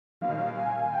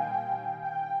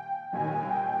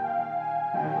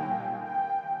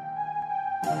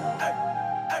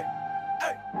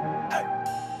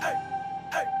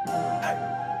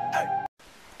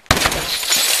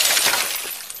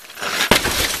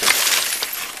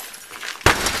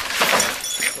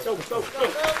Police,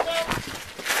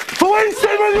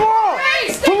 stay where you are!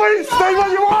 Police, stay where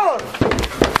you are!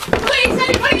 Police,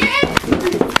 anybody get in?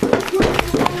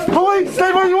 Police,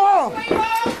 stay where you are!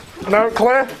 No,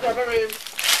 clear.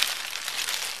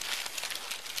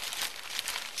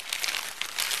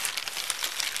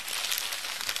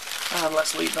 And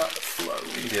let's leave that to flow.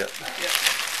 Yeah.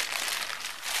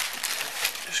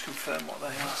 Just confirm what they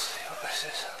are, see what this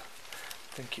is.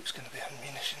 I think it's going to be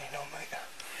ammunition, you know, mate.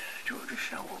 Do you want to just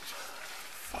show up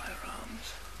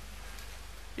firearms?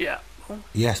 Yeah.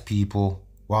 Yes, people,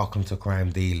 welcome to Crime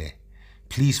Daily.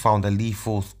 Police found a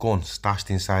lethal gun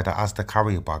stashed inside a Asda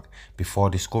carrier bag before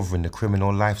discovering the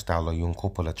criminal lifestyle a young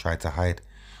couple had tried to hide.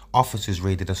 Officers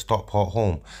raided a Stockport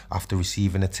home after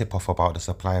receiving a tip-off about the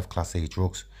supply of Class A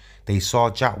drugs. They saw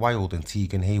Jack Wild and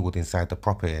Tegan Haywood inside the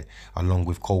property, along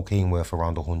with cocaine worth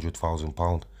around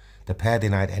 £100,000. The pair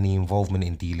denied any involvement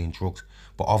in dealing drugs,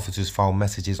 but officers found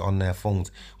messages on their phones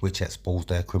which exposed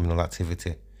their criminal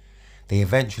activity. They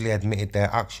eventually admitted their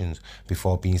actions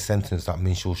before being sentenced at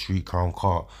Minshall Street Crown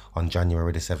Court on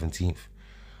January the 17th.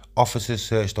 Officers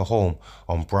searched the home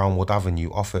on Brownwood Avenue,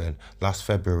 Offerton, last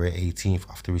February 18th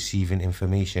after receiving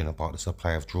information about the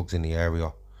supply of drugs in the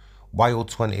area. Wild,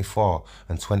 24,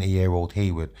 and 20-year-old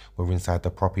Haywood were inside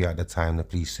the property at the time the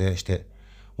police searched it.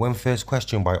 When first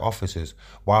questioned by officers,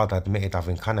 Wild admitted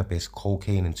having cannabis,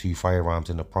 cocaine and 2 firearms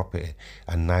in the property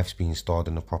and knives being stored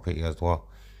in the property as well.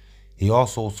 He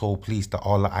also told police that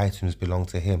all the items belonged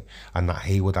to him and that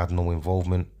Haywood had no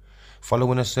involvement.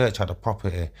 Following a search at the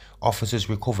property, officers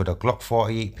recovered a Glock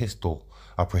 48 pistol,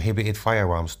 a prohibited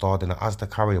firearm stored in an Asda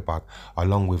carrier bag,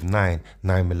 along with 9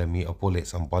 9mm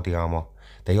bullets and body armour.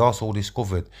 They also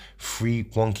discovered 3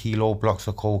 1-kilo blocks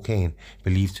of cocaine,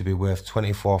 believed to be worth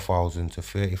 £24,000 to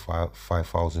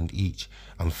 £35,000 each,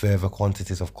 and further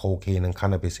quantities of cocaine and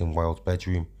cannabis in Wild's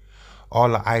bedroom. All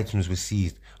the items were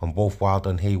seized and both Wild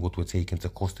and Haywood were taken to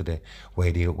custody,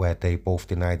 where they both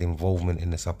denied involvement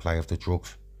in the supply of the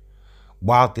drugs.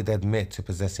 Wild did admit to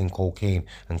possessing cocaine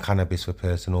and cannabis for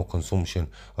personal consumption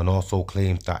and also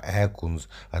claimed that air guns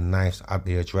and knives at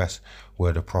the address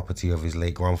were the property of his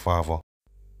late grandfather.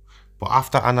 But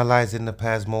after analysing the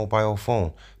pair's mobile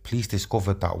phone, police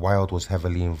discovered that Wild was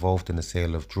heavily involved in the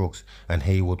sale of drugs and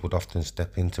Haywood would often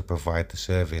step in to provide the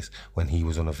service when he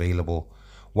was unavailable.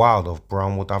 Wild of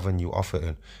Brownwood Avenue,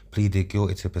 Offerton, pleaded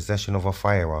guilty to possession of a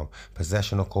firearm,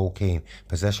 possession of cocaine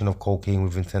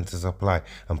with intent to supply,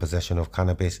 and possession of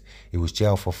cannabis. He was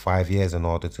jailed for 5 years in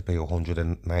order to pay a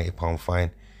 £190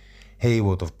 fine.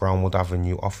 Haywood of Brownwood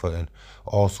Avenue, Offerton,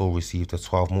 also received a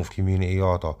 12-month community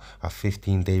order, a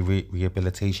 15-day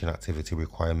rehabilitation activity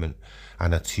requirement,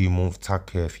 and a 2-month tag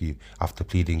curfew after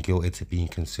pleading guilty to being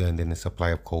concerned in the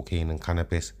supply of cocaine and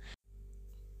cannabis.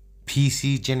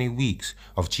 PC Jenny Weeks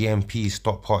of GMP's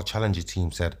Stockport Challenger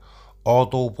team said,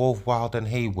 although both Wild and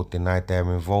Haywood denied their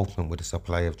involvement with the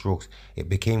supply of drugs, it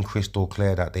became crystal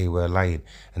clear that they were lying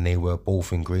and they were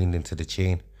both ingrained into the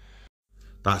chain.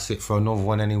 That's it for another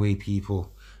one anyway,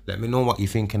 people. Let me know what you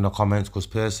think in the comments, because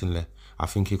personally, I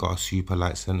think he got a super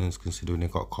light sentence considering he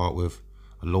got caught with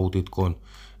a loaded gun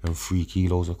and 3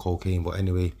 kilos of cocaine. But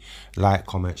anyway, like,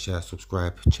 comment, share,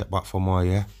 subscribe, check back for more,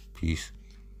 yeah? Peace.